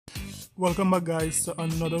Welcome back guys to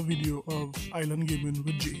another video of Island Gaming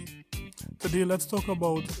with Jay. Today let's talk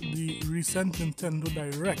about the recent Nintendo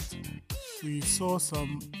Direct. We saw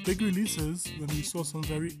some big releases and we saw some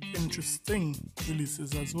very interesting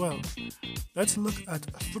releases as well. Let's look at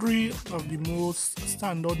three of the most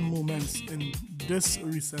standout moments in this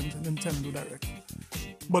recent Nintendo Direct.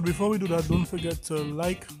 But before we do that, don't forget to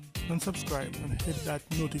like and subscribe and hit that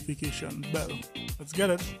notification bell. Let's get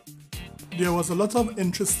it. There was a lot of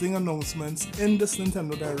interesting announcements in this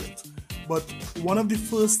Nintendo Direct, but one of the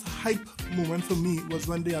first hype moments for me was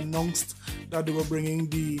when they announced that they were bringing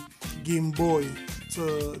the Game Boy to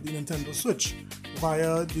the Nintendo Switch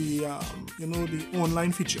via the the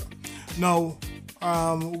online feature. Now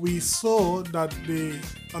we saw that they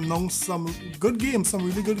announced some good games, some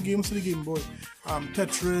really good games for the Game Boy.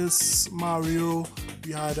 Tetris, Mario,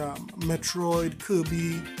 we had Metroid,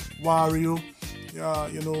 Kirby, Wario.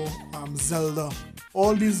 Zelda.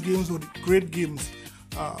 All these games were great games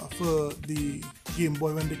for the Game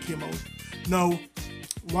Boy when they came out. Now,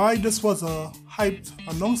 why this was a hyped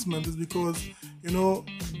announcement is because,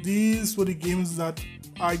 these were the games that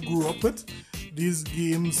I grew up with. These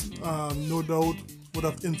games, no doubt, would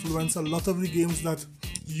have influenced a lot of the games that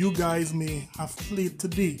you guys may have played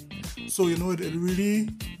today. So, it really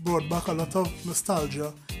brought back a lot of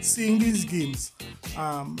nostalgia seeing these games.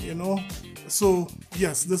 So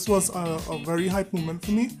yes, this was a very hype moment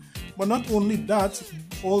for me. But not only that,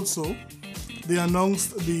 also they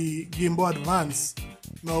announced the Game Boy Advance.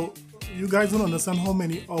 Now you guys don't understand how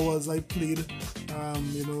many hours I played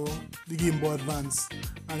the Game Boy Advance,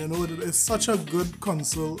 and it's such a good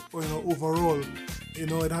console. Overall,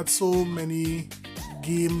 it had so many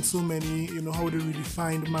games, so many, how they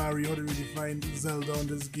redefined Mario, how they redefined Zelda on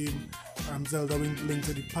this game. Zelda Link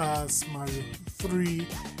to the Past, Mario 3,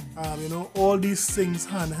 all these things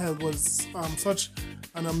handheld was such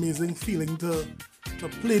an amazing feeling to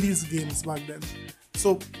play these games back then.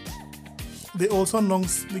 So they also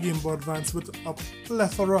announced the Game Boy Advance with a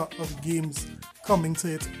plethora of games coming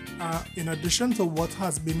to it, in addition to what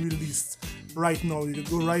has been released right now. You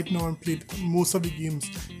can go right now and play most of the games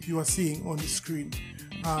you are seeing on the screen.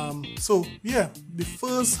 So yeah, the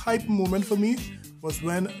first hype moment for me was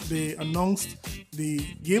when they announced the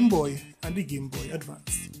Game Boy and the Game Boy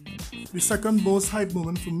Advance. The second most hype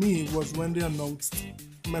moment for me was when they announced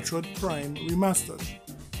Metroid Prime Remastered.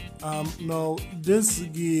 Now this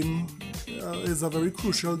game is a very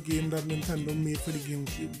crucial game that Nintendo made for the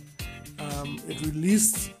GameCube. It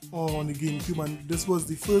released on the GameCube, and this was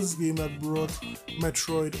the first game that brought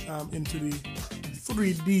Metroid into the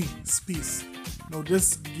 3D space. Now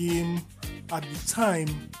this game at the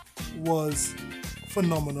time was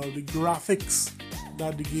phenomenal. The graphics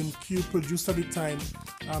that the GameCube produced at the time,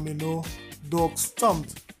 dog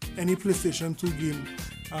stumped any PlayStation 2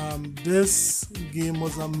 game. This game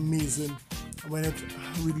was amazing when it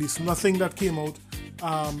released. Nothing that came out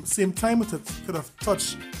same time with it could have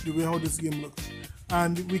touched the way how this game looked.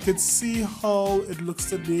 And we could see how it looks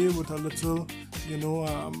today with a little,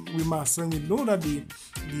 remastering. We know that the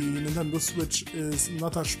Nintendo Switch is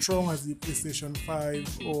not as strong as the PlayStation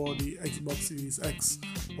 5 or the Xbox Series X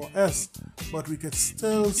or S, but we could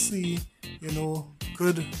still see,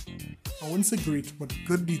 good, I wouldn't say great, but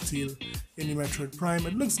good detail in the Metroid Prime.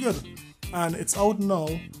 It looks good, and it's out now,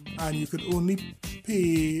 and you could only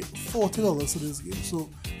pay $40 for this game. So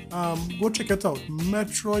go check it out.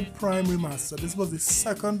 Metroid Prime Remastered. This was the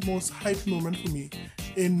second most hype moment for me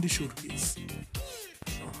in the showcase.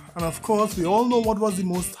 And of course, we all know what was the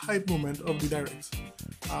most hype moment of the Direct.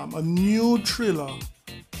 A new trailer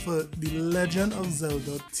for The Legend of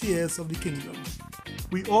Zelda Tears of the Kingdom.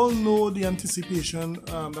 We all know the anticipation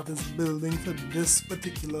that is building for this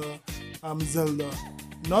particular Zelda.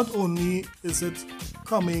 Not only is it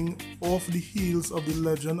coming off the heels of The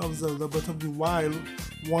Legend of Zelda Breath of the Wild,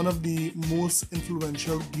 one of the most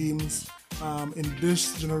influential games in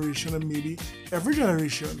this generation and maybe every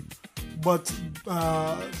generation. But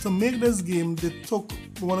to make this game, they took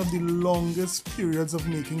one of the longest periods of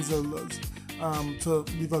making Zeldas to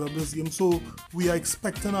develop this game. So we are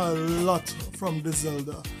expecting a lot from this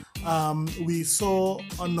Zelda. We saw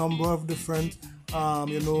a number of different,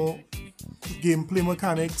 gameplay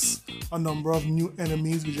mechanics, a number of new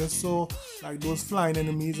enemies. We just saw like those flying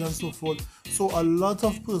enemies and so forth. So a lot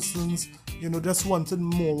of persons, just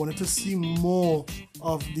wanted to see more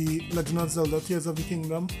of the Legend of Zelda Tears of the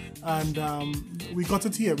Kingdom, and we got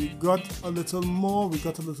it here. We got a little more, we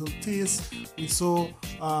got a little taste. We saw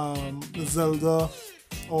the Zelda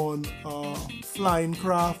on a flying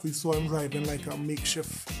craft. We saw him driving like a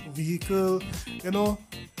makeshift vehicle. You know,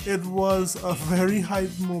 it was a very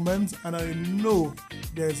hype moment, and I know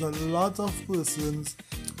there's a lot of persons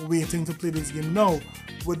waiting to play this game. Now,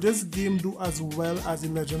 would this game do as well as The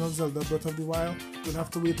Legend of Zelda Breath of the Wild? We'll have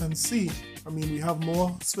to wait and see. I mean, we have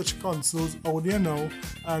more Switch consoles out there now,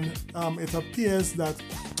 and it appears that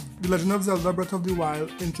The Legend of Zelda Breath of the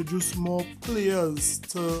Wild introduced more players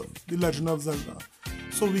to The Legend of Zelda.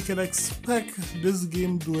 So we can expect this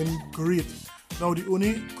game doing great. Now, the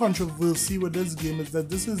only controversy with this game is that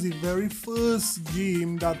this is the very first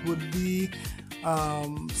game that would be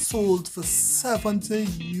sold for 70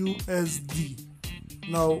 USD.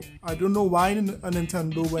 Now, I don't know why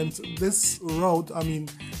Nintendo went this route. I mean,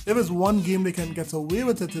 if it's one game they can get away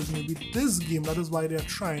with it, is maybe this game. That is why they're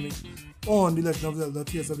trying it on The Legend of Zelda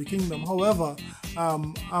Tears of the Kingdom. However,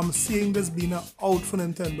 I'm seeing this being out for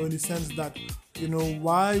Nintendo in the sense that, you know,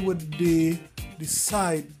 why would they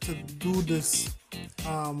decide to do this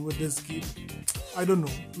with this game? I don't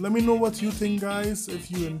know. Let me know what you think, guys.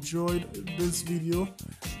 If you enjoyed this video,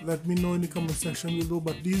 let me know in the comment section below.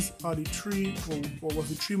 But these are the three, or was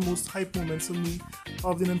the three most hype moments for me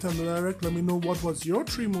of the Nintendo Direct. Let me know what was your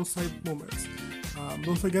three most hype moments.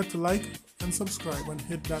 Don't forget to like and subscribe and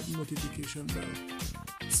hit that notification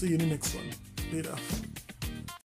bell. See you in the next one. Later.